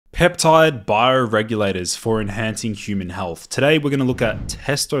Peptide bioregulators for enhancing human health. Today we're going to look at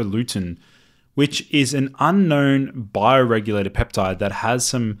testosterone, which is an unknown bioregulator peptide that has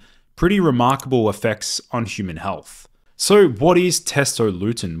some pretty remarkable effects on human health. So what is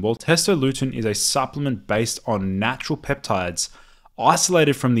testosterone? Well, testosterone is a supplement based on natural peptides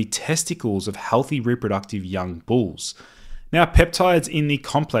isolated from the testicles of healthy reproductive young bulls. Now, peptides in the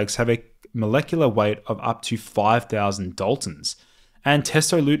complex have a molecular weight of up to 5,000 daltons. And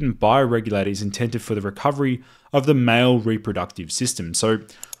testosterone bioregulator is intended for the recovery of the male reproductive system. So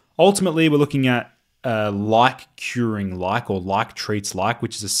ultimately, we're looking at like curing like, or like treats like,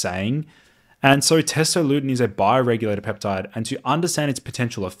 which is a saying. And so testosterone is a bioregulator peptide, and to understand its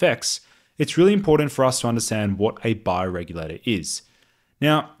potential effects, it's really important for us to understand what a bioregulator is.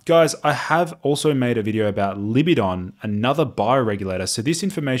 Now, guys, I have also made a video about Libidon, another bioregulator. So this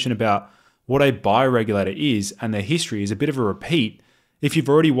information about what a bioregulator is and their history is a bit of a repeat if you've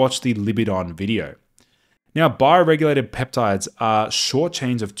already watched the Libidon video. Now, bioregulated peptides are short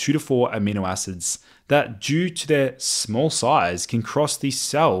chains of 2 to 4 amino acids that, due to their small size, can cross the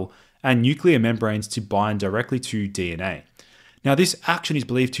cell and nuclear membranes to bind directly to DNA. Now, this action is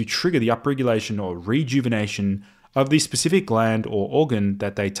believed to trigger the upregulation or rejuvenation of the specific gland or organ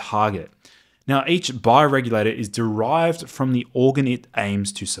that they target. Now, each bioregulator is derived from the organ it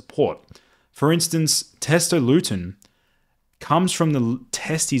aims to support. For instance, testosterone comes from the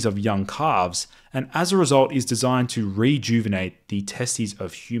testes of young calves, and as a result is designed to rejuvenate the testes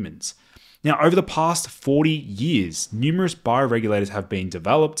of humans. Now, over the past 40 years, numerous bioregulators have been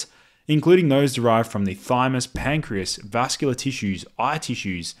developed, including those derived from the thymus, pancreas, vascular tissues, eye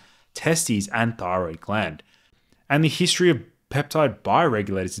tissues, testes, and thyroid gland. And the history of peptide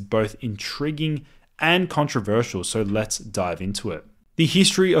bioregulators is both intriguing and controversial, so let's dive into it. The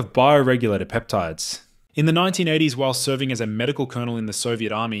history of bioregulator peptides. In the 1980s, while serving as a medical colonel in the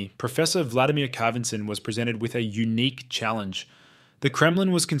Soviet Army, Professor Vladimir Kavinson was presented with a unique challenge. The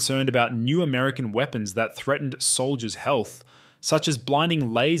Kremlin was concerned about new American weapons that threatened soldiers' health, such as blinding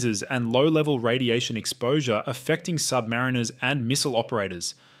lasers and low-level radiation exposure affecting submariners and missile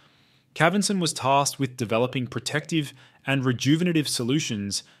operators. Kavinson was tasked with developing protective and rejuvenative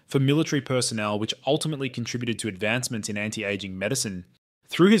solutions for military personnel, which ultimately contributed to advancements in anti-aging medicine.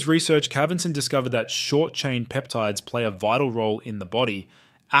 Through his research, Kavinson discovered that short-chain peptides play a vital role in the body,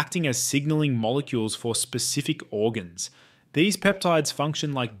 acting as signaling molecules for specific organs. These peptides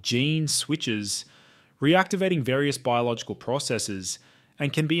function like gene switches, reactivating various biological processes,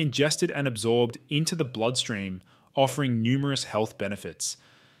 and can be ingested and absorbed into the bloodstream, offering numerous health benefits.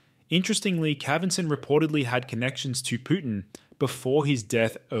 Interestingly, Kavinson reportedly had connections to Putin before his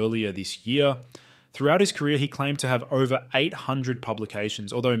death earlier this year. Throughout his career, he claimed to have over 800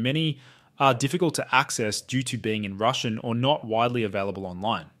 publications, although many are difficult to access due to being in Russian or not widely available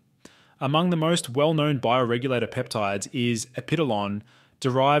online. Among the most well-known bioregulator peptides is epitolon,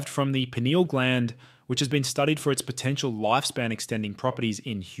 derived from the pineal gland, which has been studied for its potential lifespan extending properties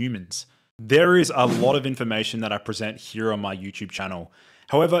in humans. There is a lot of information that I present here on my YouTube channel.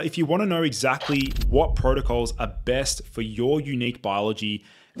 However, if you want to know exactly what protocols are best for your unique biology,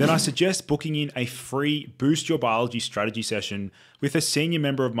 then I suggest booking in a free Boost Your Biology strategy session with a senior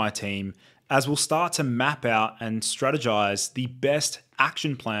member of my team, as we'll start to map out and strategize the best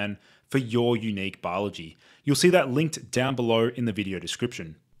action plan for your unique biology. You'll see that linked down below in the video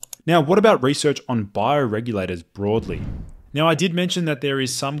description. Now, what about research on bioregulators broadly? Now, I did mention that there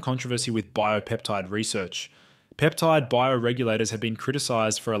is some controversy with biopeptide research. Peptide bioregulators have been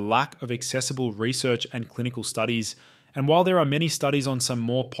criticized for a lack of accessible research and clinical studies. And while there are many studies on some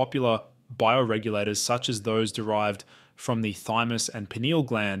more popular bioregulators, such as those derived from the thymus and pineal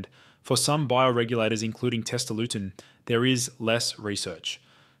gland, for some bioregulators, including testosterone, there is less research.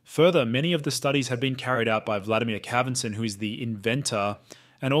 Further, many of the studies have been carried out by Vladimir Kavinson, who is the inventor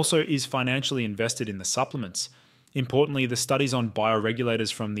and also is financially invested in the supplements. Importantly, the studies on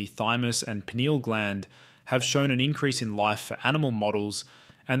bioregulators from the thymus and pineal gland have shown an increase in life for animal models,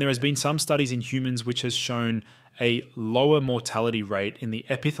 and there has been some studies in humans which has shown a lower mortality rate in the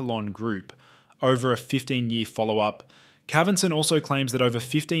epitolon group over a 15-year follow-up. Kavinson also claims that over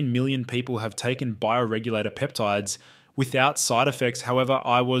 15 million people have taken bioregulator peptides without side effects. However,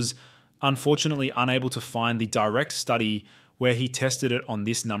 I was unfortunately unable to find the direct study where he tested it on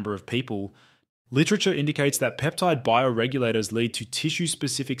this number of people. Literature indicates that peptide bioregulators lead to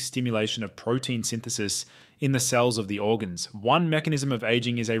tissue-specific stimulation of protein synthesis in the cells of the organs. One mechanism of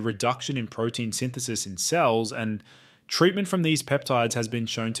aging is a reduction in protein synthesis in cells, and treatment from these peptides has been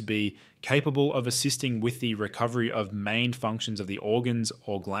shown to be capable of assisting with the recovery of main functions of the organs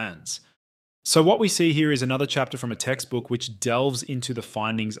or glands. So what we see here is another chapter from a textbook which delves into the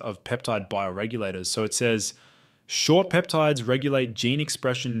findings of peptide bioregulators. So it says, short peptides regulate gene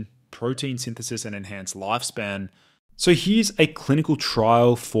expression, protein synthesis, and enhance lifespan. So here's a clinical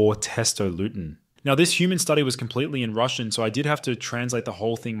trial for Testosterone. Now, this human study was completely in Russian, so I did have to translate the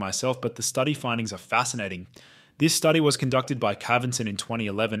whole thing myself, but the study findings are fascinating. This study was conducted by Kavinson in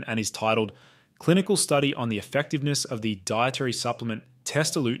 2011 and is titled Clinical Study on the Effectiveness of the Dietary Supplement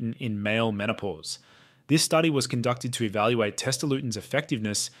Testosterone in Male Menopause. This study was conducted to evaluate Testosterone's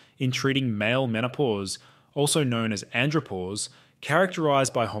effectiveness in treating male menopause, also known as andropause,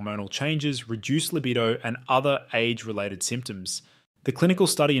 characterized by hormonal changes, reduced libido, and other age-related symptoms. The clinical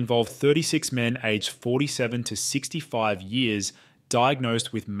study involved 36 men aged 47 to 65 years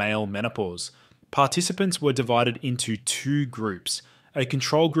diagnosed with male menopause. Participants were divided into two groups, a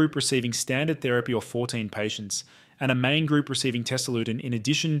control group receiving standard therapy or 14 patients, and a main group receiving Testosterone in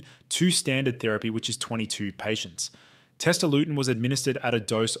addition to standard therapy, which is 22 patients. Testosterone was administered at a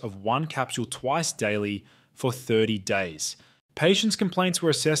dose of 1 capsule twice daily for 30 days. Patients' complaints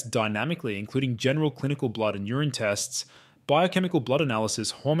were assessed dynamically, including general clinical blood and urine tests, biochemical blood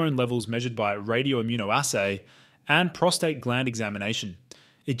analysis, hormone levels measured by radioimmunoassay, and prostate gland examination.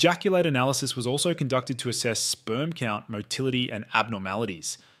 Ejaculate analysis was also conducted to assess sperm count, motility, and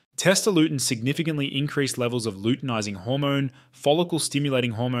abnormalities. Testosterone significantly increased levels of luteinizing hormone,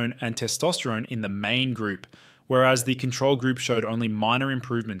 follicle-stimulating hormone, and testosterone in the main group, whereas the control group showed only minor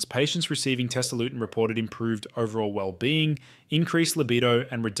improvements. Patients receiving Testosterone reported improved overall well-being, increased libido,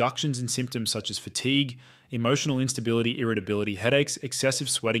 and reductions in symptoms such as fatigue, emotional instability, irritability, headaches, excessive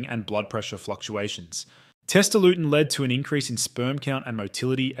sweating, and blood pressure fluctuations. Testosterone led to an increase in sperm count and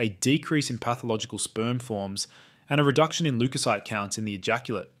motility, a decrease in pathological sperm forms, and a reduction in leukocyte counts in the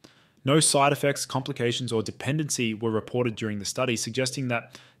ejaculate. No side effects, complications, or dependency were reported during the study, suggesting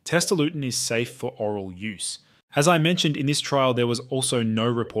that Testosterone is safe for oral use. As I mentioned, in this trial, there was also no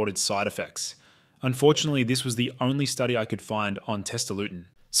reported side effects. Unfortunately, this was the only study I could find on Testosterone.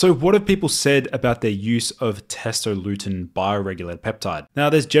 So what have people said about their use of Testosterone bioregulated peptide? Now,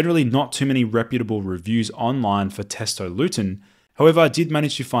 there's generally not too many reputable reviews online for Testosterone. However, I did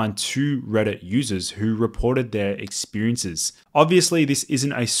manage to find 2 Reddit users who reported their experiences. Obviously, this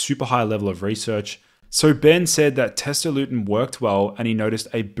isn't a super high level of research. So Ben said that Testosterone worked well and he noticed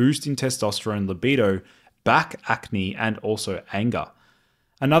a boost in testosterone libido, back acne, and also anger.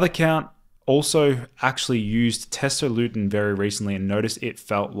 Another account also actually used Testosterone very recently and noticed it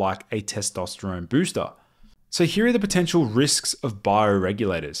felt like a testosterone booster. So here are the potential risks of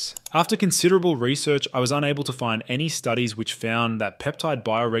bioregulators. After considerable research, I was unable to find any studies which found that peptide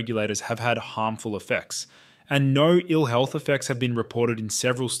bioregulators have had harmful effects. And no ill health effects have been reported in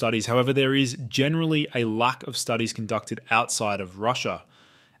several studies. However, there is generally a lack of studies conducted outside of Russia.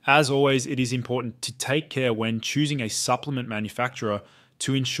 As always, it is important to take care when choosing a supplement manufacturer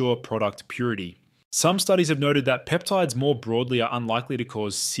to ensure product purity. Some studies have noted that peptides more broadly are unlikely to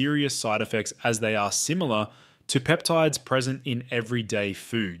cause serious side effects as they are similar to peptides present in everyday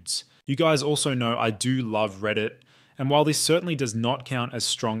foods. You guys also know I do love Reddit, and while this certainly does not count as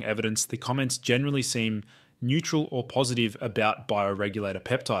strong evidence, the comments generally seem neutral or positive about bioregulator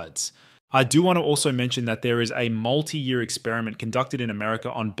peptides. I do want to also mention that there is a multi-year experiment conducted in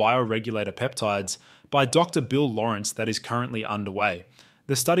America on bioregulator peptides by Dr. Bill Lawrence that is currently underway.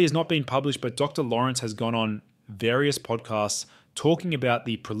 The study has not been published, but Dr. Lawrence has gone on various podcasts talking about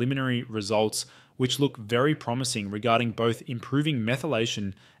the preliminary results, which look very promising regarding both improving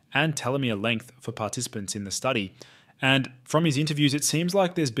methylation and telomere length for participants in the study. And from his interviews, it seems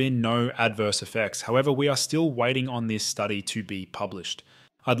like there's been no adverse effects. However, we are still waiting on this study to be published.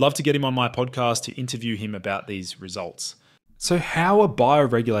 I'd love to get him on my podcast to interview him about these results. So how are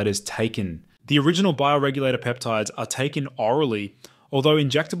bioregulators taken? The original bioregulator peptides are taken orally, although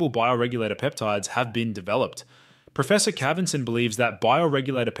injectable bioregulator peptides have been developed. Professor Kavinson believes that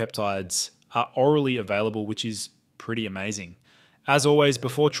bioregulator peptides are orally available, which is pretty amazing. As always,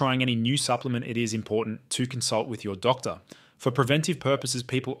 before trying any new supplement, it is important to consult with your doctor. For preventive purposes,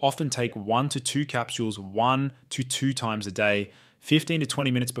 people often take 1 to 2 capsules 1 to 2 times a day, 15 to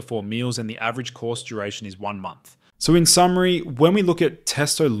 20 minutes before meals, and the average course duration is 1 month. So in summary, when we look at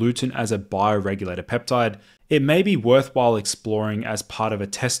Testosterone as a bioregulator peptide, it may be worthwhile exploring as part of a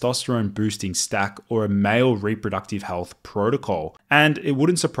testosterone boosting stack or a male reproductive health protocol. And it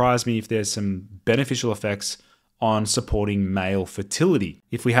wouldn't surprise me if there's some beneficial effects on supporting male fertility.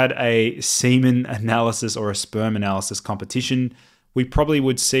 If we had a semen analysis or a sperm analysis competition, we probably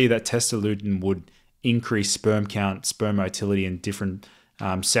would see that Testosterone would increase sperm count, sperm motility, and different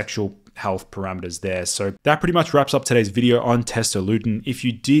sexual health parameters there. So that pretty much wraps up today's video on Testosterone. If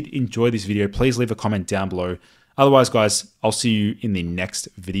you did enjoy this video, please leave a comment down below. Otherwise, guys, I'll see you in the next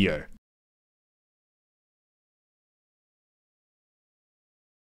video.